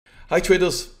Hi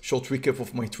traders, short recap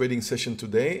of my trading session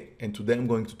today, and today I'm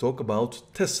going to talk about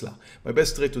Tesla. My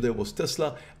best trade today was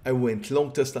Tesla. I went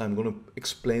long Tesla. I'm going to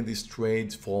explain this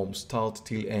trade from start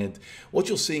till end. What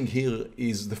you're seeing here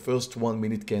is the first 1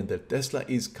 minute candle. Tesla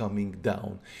is coming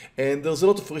down, and there's a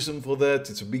lot of reason for that.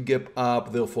 It's a big gap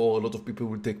up, therefore a lot of people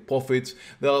will take profits.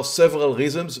 There are several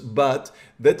reasons, but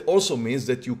that also means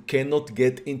that you cannot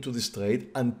get into this trade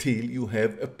until you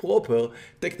have a proper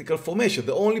technical formation.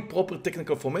 The only proper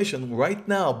technical formation right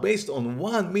now, based on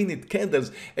 1 minute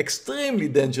candles, extremely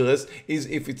dangerous, is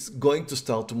if it's going to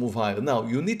start to move higher. Now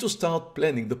you need to start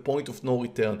planning the point of no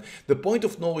return. The point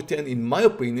of no return, in my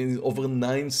opinion, is over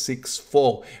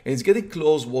 964, and it's getting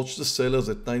close. Watch the sellers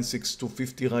at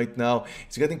 96250 right now.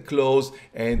 It's getting close,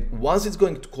 and once it's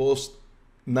going to cross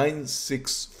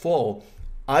 964,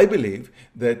 I believe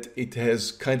that it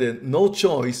has kind of no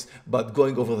choice but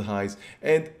going over the highs.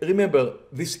 And remember,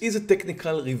 this is a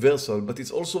technical reversal, but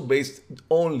it's also based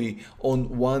only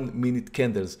on 1 minute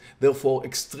candles. Therefore,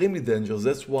 extremely dangerous.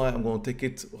 That's why I'm going to take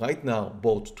it right now,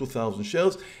 bought 2,000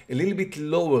 shares, a little bit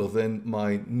lower than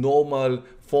my normal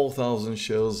 4,000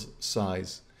 shares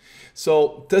size.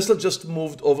 So Tesla just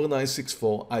moved over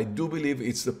 964. I do believe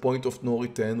it's the point of no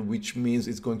return, which means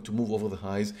it's going to move over the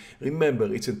highs. Remember,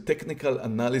 it's a technical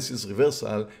analysis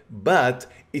reversal, but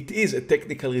it is a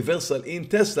technical reversal in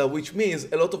Tesla, which means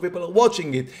a lot of people are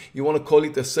watching it. You want to call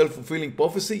it a self-fulfilling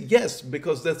prophecy? Yes,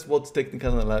 because that's what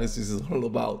technical analysis is all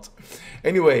about.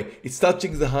 Anyway, it's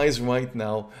touching the highs right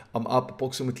now. I'm up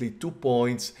approximately 2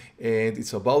 points, and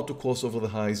it's about to cross over the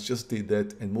highs. Just did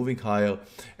that and moving higher.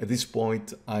 At this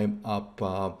point, I'm up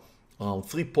around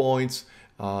 3 points.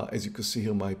 As you can see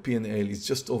here, my P&L is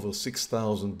just over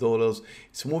 $6,000.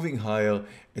 It's moving higher.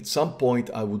 At some point,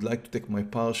 I would like to take my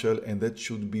partial, and that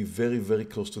should be very, very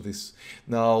close to this.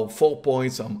 Now, 4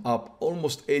 points, I'm up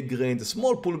almost 8 grand, a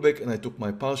small pullback, and I took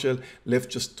my partial, left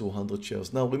just 200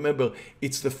 shares. Now, remember,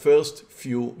 it's the first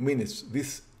few minutes.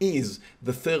 This is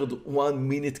the third 1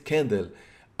 minute candle.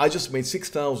 I just made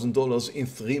 $6,000 in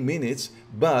 3 minutes,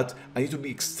 but I need to be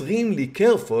extremely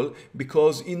careful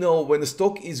because, you know, when a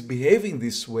stock is behaving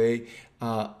this way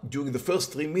during the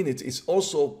first 3 minutes, it's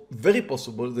also very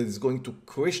possible that it's going to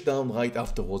crash down right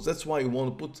afterwards. That's why you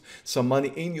want to put some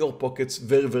money in your pockets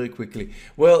very, very quickly.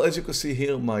 Well, as you can see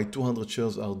here, my 200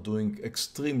 shares are doing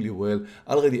extremely well,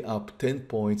 already up 10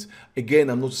 points. Again,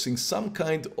 I'm noticing some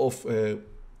kind of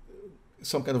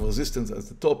resistance at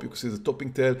the top. You can see the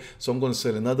topping tail, so I'm going to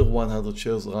sell another 100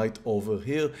 shares right over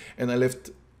here, and I left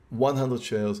 100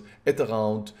 shares at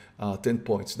around 10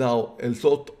 points. Now, a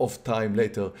lot of time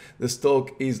later, the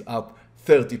stock is up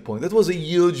 30 points. That was a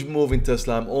huge move in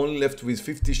Tesla. I'm only left with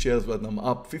 50 shares, but I'm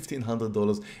up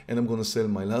 $1,500, and I'm going to sell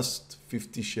my last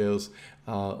 50 shares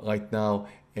right now,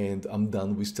 and I'm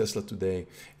done with Tesla today.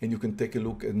 And you can take a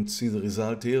look and see the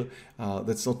result here.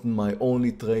 That's not my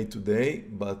only trade today,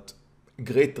 but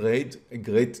great trade, a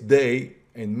great day,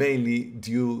 and mainly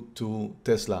due to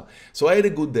Tesla. So I had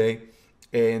a good day,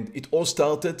 and it all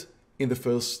started in the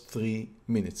first 3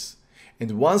 minutes.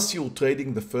 And once you're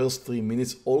trading the first 3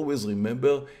 minutes, always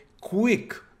remember,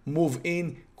 quick move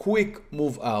in, quick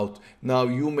move out. Now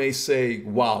you may say,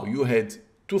 wow, you had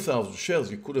 2,000 shares,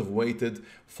 you could have waited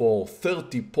for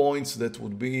 30 points, that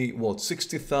would be what,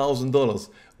 $60,000,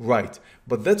 right?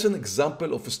 But that's an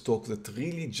example of a stock that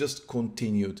really just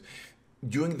continued.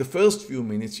 During the first few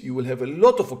minutes, you will have a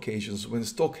lot of occasions when the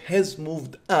stock has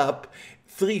moved up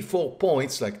 3-4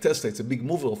 points, like Tesla. It's a big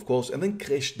mover, of course, and then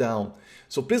crash down.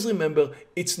 So please remember,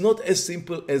 it's not as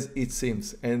simple as it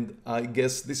seems. And I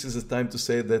guess this is the time to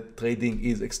say that trading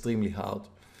is extremely hard.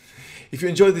 If you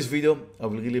enjoyed this video, I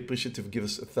will really appreciate if you give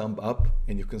us a thumb up,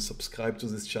 and you can subscribe to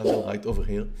this channel right over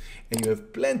here. And you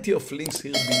have plenty of links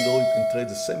here below. You can trade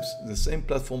the same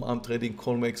platform I'm trading,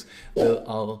 Colmex. There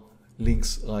are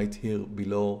links right here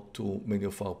below to many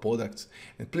of our products.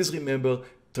 And please remember,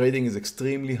 trading is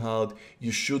extremely hard.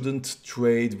 You shouldn't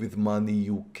trade with money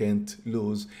you can't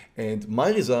lose. And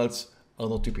my results are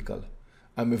not typical.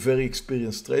 I'm a very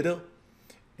experienced trader,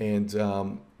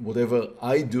 and whatever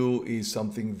I do is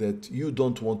something that you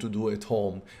don't want to do at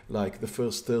home, like the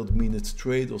first 3 minute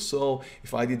trade or so.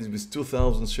 If I did it with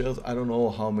 2,000 shares, I don't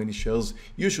know how many shares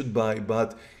you should buy,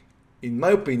 but in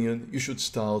my opinion, you should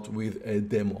start with a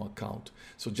demo account.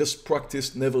 So just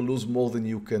practice, never lose more than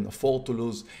you can afford to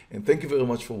lose. And thank you very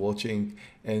much for watching,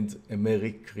 and a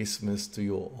Merry Christmas to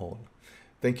you all.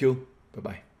 Thank you.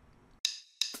 Bye-bye.